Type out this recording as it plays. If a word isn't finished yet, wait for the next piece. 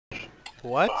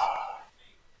What?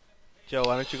 Joe,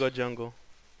 why don't you go jungle?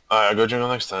 Alright, I'll go jungle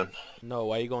next time. No,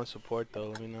 why you going support though?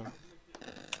 Let me know.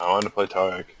 I want to play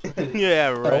Tarek. Yeah,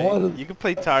 right. You can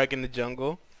play Tarek in the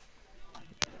jungle.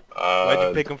 Why'd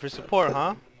you pick him for support,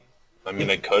 huh? I mean,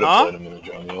 I could have played him in the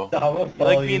jungle. You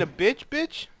like being a bitch?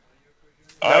 Is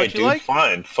that Alright, what you dude, like?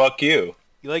 fine. Fuck you.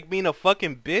 You like being a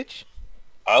fucking bitch?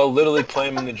 I'll literally play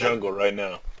him in the jungle right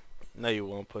now. No, you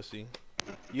won't, pussy.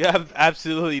 You have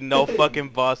absolutely no fucking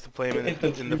boss to play him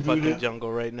in the fucking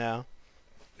jungle right now.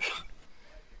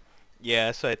 Yeah,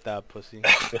 that's what I thought, pussy.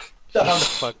 Shut the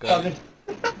fuck up.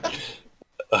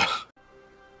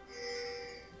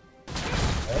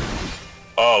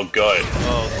 Oh, good.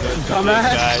 Oh, good shit,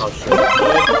 Dumbass. guys.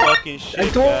 Good fucking shit, I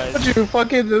told guys. you,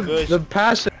 fucking the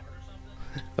passive.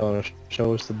 Oh,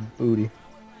 show us the booty.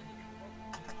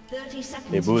 30 seconds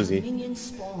Hey, Boozy. until minions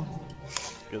spawn.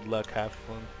 Good luck, have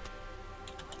fun.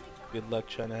 Good luck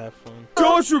trying to have fun.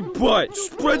 Show us your butt!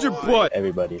 Spread your butt!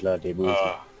 Everybody love the booty.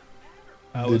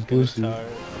 I was Good pussy. tired.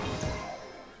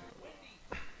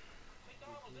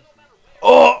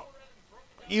 Oh!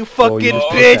 You fucking you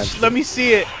bitch! can't. Let me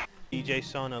see it! DJ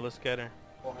Sona, let's get her.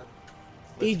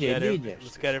 DJ.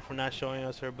 Let's get her for not showing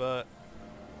us her butt.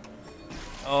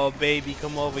 Oh, baby,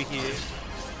 come over here.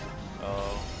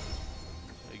 Oh.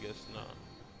 I guess not.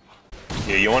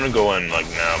 Yeah, you want to go in, like,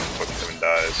 now before Kevin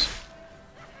dies.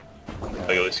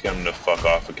 Like, at least get him to fuck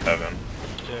off of Kevin.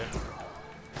 Sure.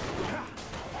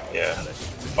 Yeah.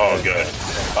 Oh, good.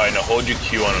 Alright, now hold your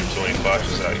Q on him so when he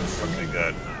flashes out, you're okay,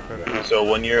 good. So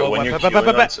when you're queuing on, or when you're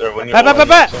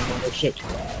Oh shit.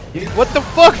 What the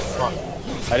fuck?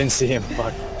 I didn't see him.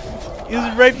 Fuck. He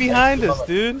was right behind us,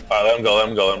 dude. Alright, let him go, let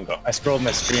him go, let him go. I scrolled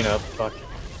my screen up. Fuck.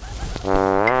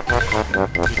 Oh,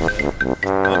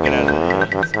 get out of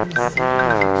there.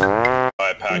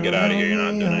 Alright, Pat, get out of here, you're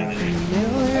not doing anything.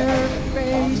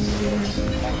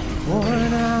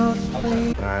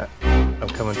 Alright, I'm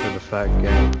coming for the Fat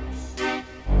Gank.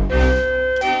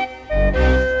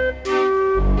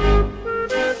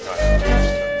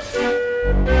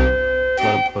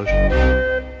 Let him push.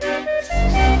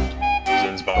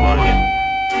 Zin's behind you.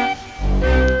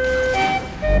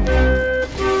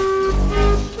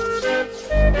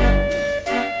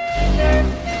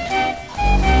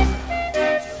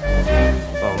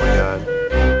 Oh my god.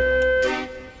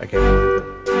 I can't believe it.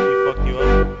 He fucked you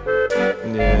up?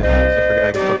 Yeah, I forgot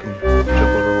I can fucking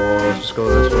jump over walls. Just go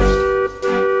this way.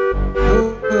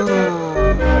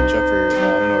 Watch out for I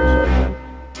don't know where again.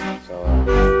 So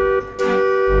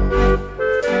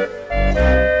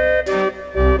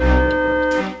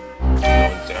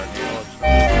Going down.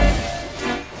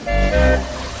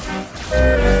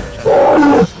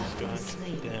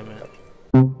 Damn it.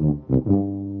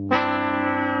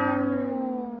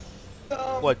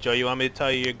 What, Joe? You want me to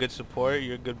tell you you're a good support?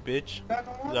 You're a good bitch? Is that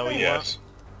what you want? Yes.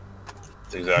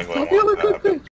 That's exactly what I want to happen.